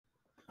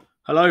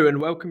Hello and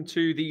welcome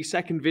to the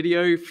second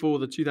video for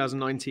the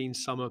 2019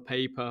 summer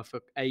paper for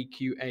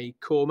AQA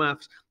Core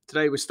Maths.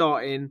 Today we're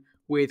starting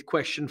with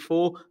question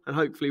 4 and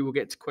hopefully we'll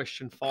get to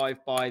question 5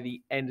 by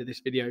the end of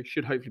this video.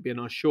 Should hopefully be a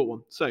nice short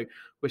one. So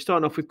we're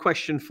starting off with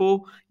question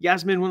 4.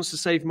 Yasmin wants to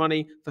save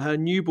money for her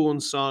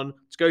newborn son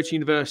to go to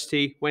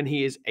university when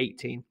he is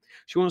 18.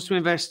 She wants to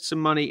invest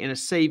some money in a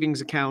savings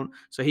account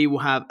so he will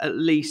have at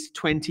least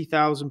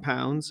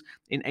 £20,000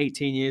 in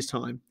 18 years'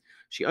 time.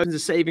 She opens a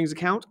savings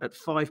account at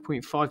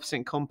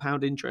 5.5%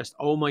 compound interest.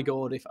 Oh my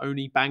God, if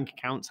only bank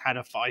accounts had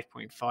a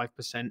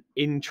 5.5%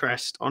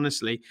 interest,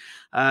 honestly.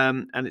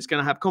 And it's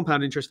going to have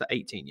compound interest for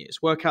 18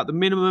 years. Work out the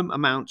minimum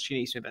amount she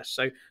needs to invest.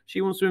 So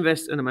she wants to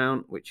invest an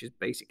amount, which is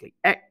basically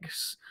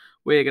X.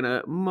 We're going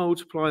to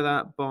multiply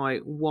that by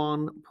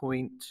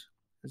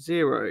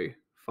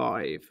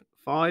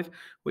 1.055,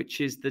 which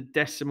is the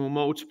decimal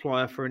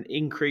multiplier for an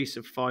increase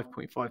of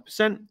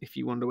 5.5%. If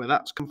you wonder where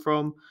that's come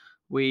from,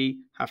 we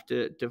have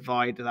to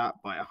divide that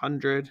by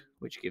 100,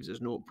 which gives us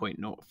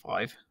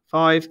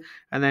 0.055,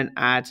 and then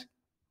add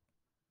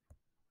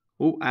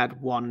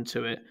 1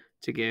 to it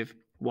to give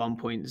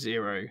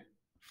 1.055.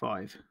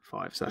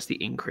 So that's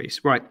the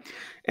increase. Right.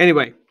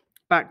 Anyway,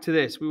 back to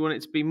this. We want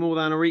it to be more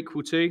than or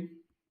equal to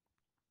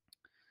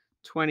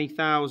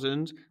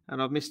 20,000,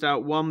 and I've missed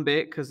out one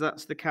bit because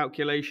that's the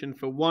calculation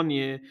for 1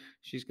 year.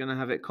 She's going to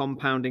have it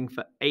compounding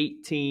for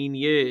 18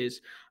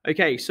 years.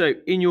 Okay, so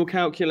in your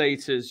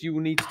calculators, you will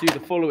need to do the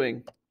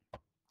following.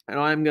 And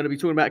I'm going to be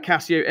talking about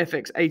Casio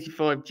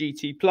FX85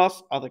 GT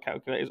Plus. Other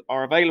calculators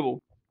are available.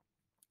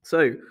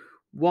 So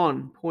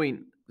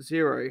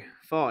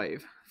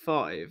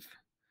 1.055.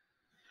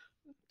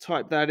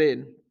 Type that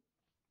in.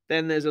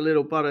 Then there's a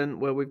little button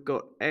where we've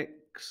got X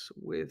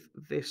with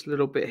this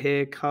little bit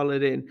here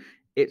colored in.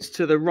 It's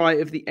to the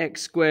right of the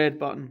X squared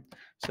button.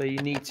 So you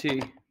need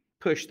to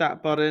push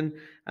that button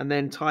and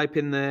then type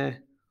in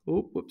there,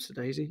 oh,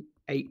 whoops-a-daisy,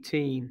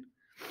 18.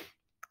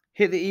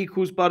 Hit the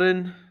equals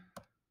button.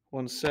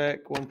 1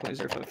 sec,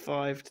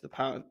 1.055 to the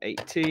power of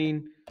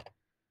 18.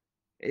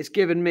 It's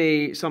given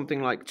me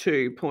something like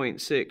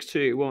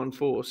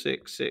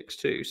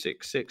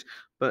 2.6214666266,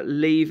 but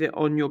leave it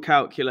on your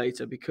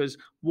calculator because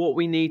what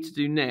we need to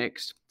do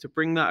next to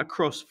bring that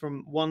across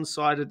from one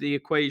side of the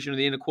equation of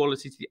the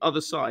inequality to the other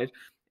side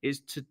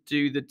is to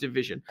do the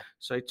division.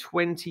 So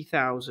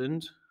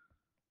 20,000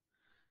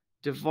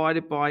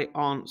 divided by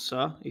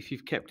answer, if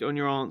you've kept it on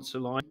your answer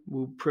line,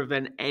 will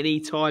prevent any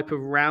type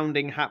of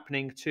rounding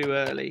happening too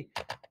early.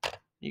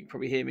 You can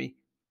probably hear me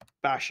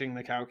bashing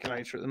the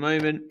calculator at the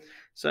moment.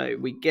 So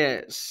we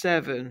get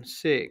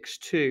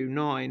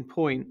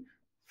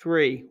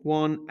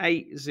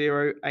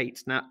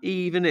 7629.31808. Now,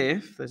 even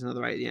if, there's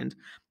another 8 at the end,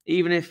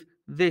 even if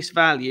this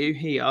value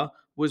here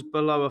was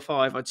below a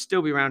 5, I'd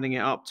still be rounding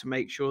it up to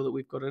make sure that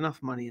we've got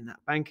enough money in that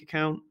bank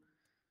account.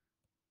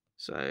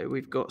 So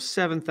we've got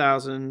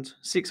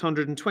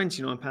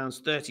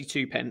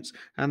 £7,629.32,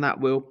 and that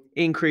will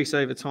increase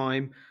over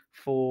time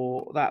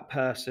for that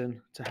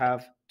person to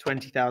have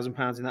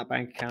 £20,000 in that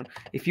bank account.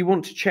 If you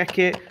want to check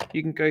it,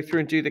 you can go through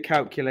and do the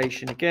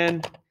calculation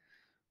again.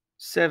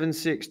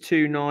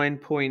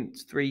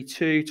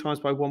 7629.32 times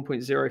by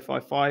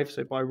 1.055.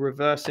 So by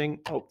reversing,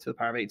 to the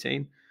power of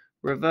 18,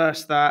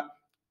 reverse that,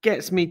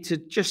 gets me to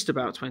just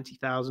about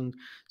 20,000.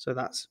 So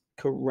that's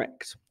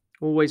correct.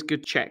 Always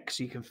good checks.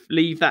 You can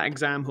leave that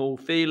exam hall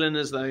feeling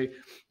as though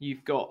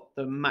you've got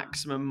the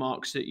maximum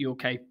marks that you're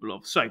capable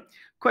of. So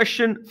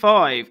question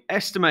 5,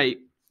 estimate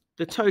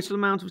the total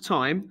amount of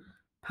time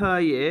per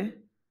year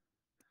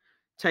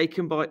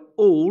taken by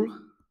all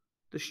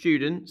the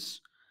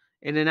students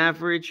in an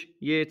average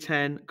year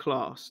 10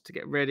 class to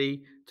get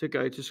ready to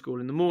go to school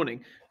in the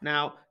morning.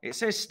 Now, it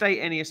says state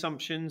any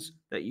assumptions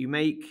that you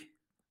make.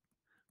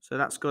 So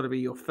that's got to be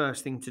your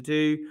first thing to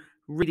do.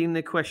 Reading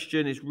the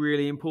question is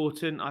really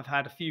important. I've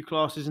had a few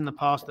classes in the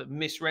past that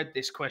misread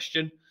this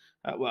question.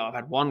 Well, I've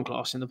had one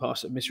class in the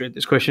past that misread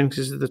this question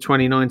because this is the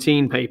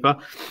 2019 paper.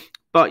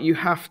 But you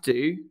have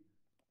to,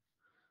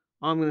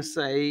 I'm going to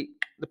say,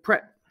 the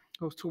prep.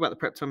 I'll talk about the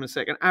prep time in a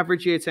second.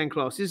 Average year 10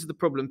 class. This is the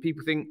problem.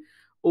 People think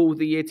all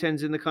the year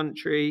 10s in the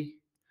country,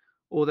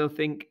 or they'll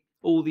think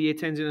all the year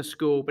 10s in a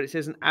school, but it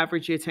says an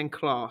average year 10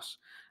 class.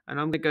 And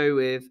I'm going to go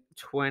with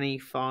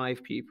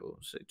 25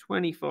 pupils. So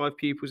 25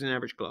 pupils in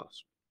average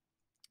class.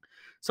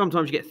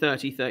 Sometimes you get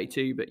 30,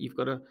 32, but you've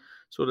got to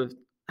sort of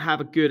have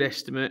a good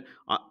estimate.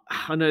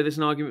 I know there's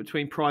an argument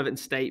between private and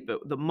state,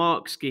 but the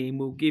mark scheme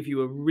will give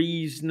you a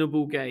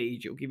reasonable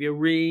gauge. It'll give you a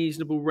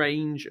reasonable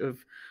range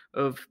of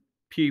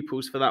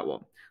pupils for that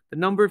one. The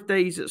number of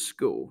days at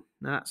school,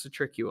 now that's a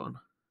tricky one.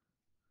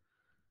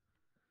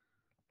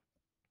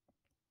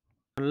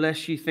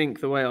 Unless you think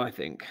the way I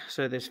think.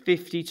 So there's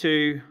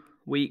 52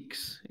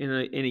 weeks in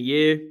a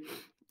year.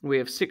 We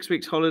have 6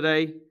 weeks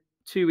holiday,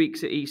 2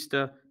 weeks at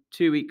Easter,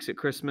 2 weeks at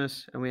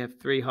Christmas, and we have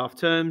 3 half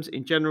terms.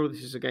 In general,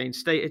 this is again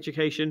state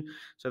education.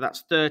 So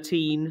that's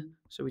 13.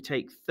 So we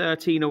take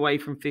 13 away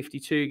from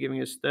 52, giving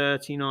us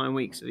 39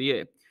 weeks of the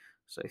year.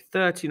 So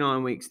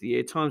 39 weeks of the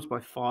year times by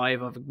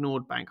 5. I've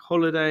ignored bank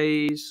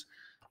holidays.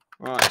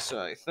 Right,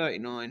 so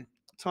 39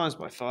 times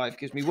by 5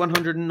 gives me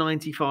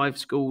 195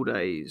 school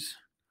days.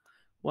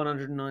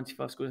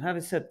 195 school days.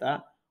 Having said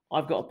that,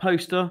 I've got a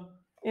poster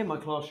in my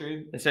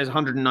classroom that says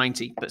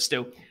 190, but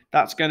still,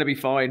 that's going to be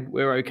fine.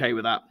 We're okay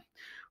with that.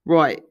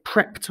 Right,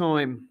 prep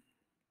time.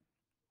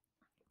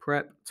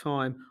 Prep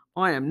time.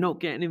 I am not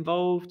getting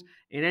involved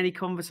in any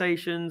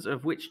conversations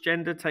of which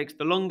gender takes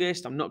the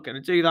longest. I'm not going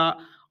to do that.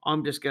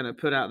 I'm just going to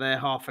put out there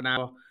half an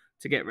hour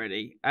to get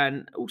ready.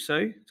 And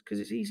also, because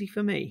it's easy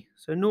for me.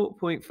 So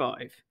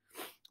 0.5.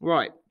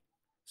 Right.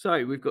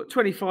 So we've got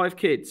 25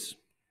 kids.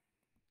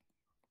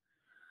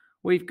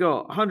 We've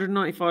got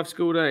 195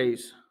 school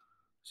days.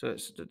 So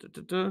it's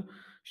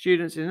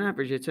students in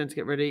average, they tend to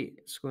get ready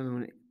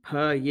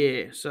per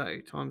year. So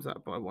times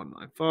that by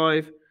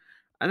 195.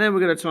 And then we're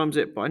going to times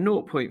it by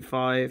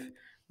 0.5,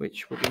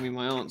 which will give me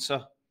my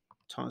answer.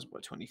 Times by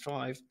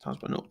 25, times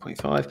by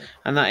 0.5.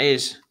 And that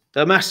is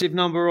the massive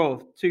number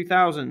of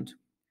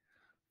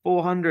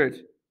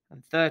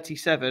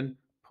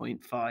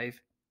 2,437.5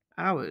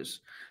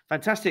 hours.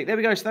 Fantastic. There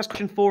we go. So that's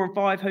question 4 and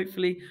 5.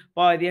 Hopefully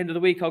by the end of the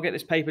week, I'll get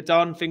this paper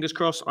done. Fingers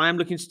crossed. I am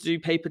looking to do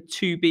paper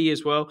 2B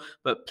as well,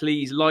 but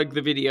please like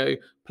the video.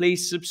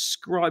 Please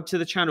subscribe to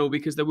the channel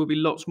because there will be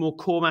lots more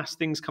core maths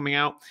things coming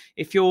out.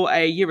 If you're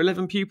a year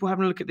 11 pupil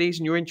having a look at these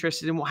and you're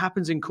interested in what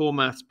happens in core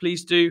maths,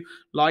 please do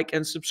like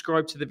and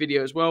subscribe to the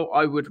video as well.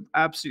 I would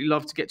absolutely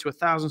love to get to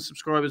 1,000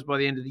 subscribers by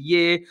the end of the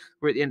year.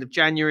 We're at the end of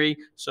January,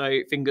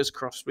 so fingers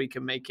crossed we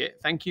can make it.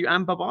 Thank you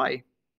and bye-bye.